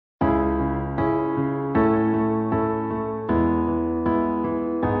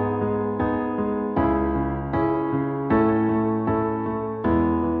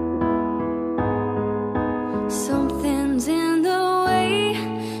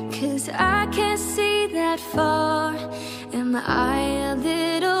Am I a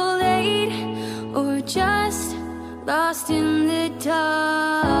little late or just lost in the dark?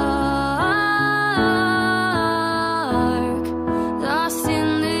 Lost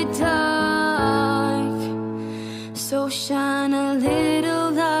in the dark. So shine a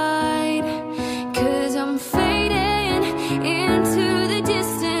little light, 'cause I'm fading into the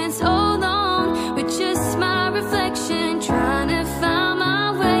distance alone with just my reflection, trying to find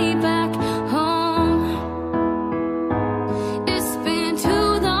my way back home. It's been too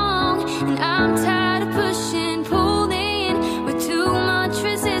long and I'm tired of pushing, pulling with too much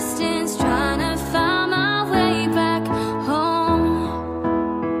resistance, trying to find my way back home.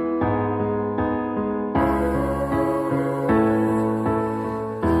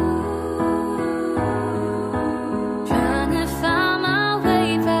 Trying to find my way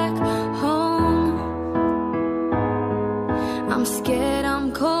back home. I'm scared,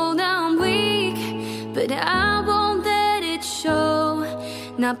 I'm cold, I'm weak, but I won't let it show.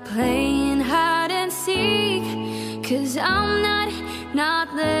 Not playing hide and seek, 'cause I'm not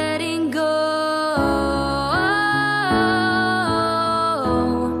letting go.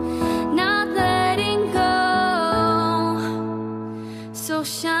 Not letting go. So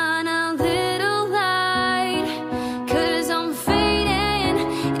shine a little light, 'cause I'm fading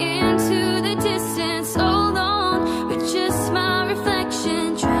into the distance alone with just my reflection,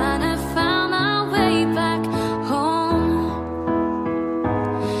 trying to find my way back home.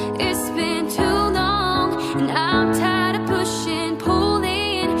 It's been too long and I'm tired of pushing,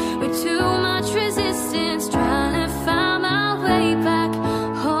 pulling with too much resistance, trying to find my way back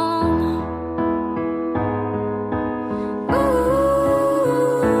home. Ooh,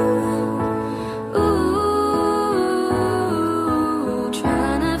 ooh,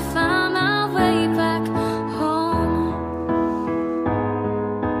 trying to find my way back home.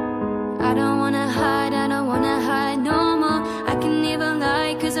 I don't wanna hide, I don't wanna hide no more. I can't even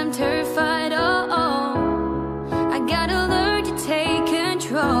lie, 'cause I'm terrified, oh, oh. I gotta learn to take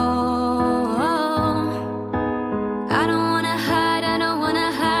control. I don't wanna hide, I don't wanna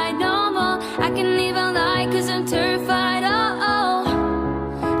hide no more. I can't even lie, 'cause I'm terrified, oh, oh.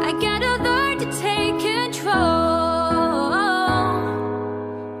 I gotta learn to take control.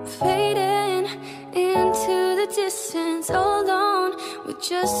 Fading into the distance alone with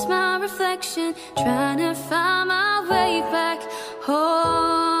just my reflection, trying to find my way back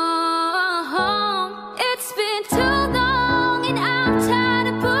home.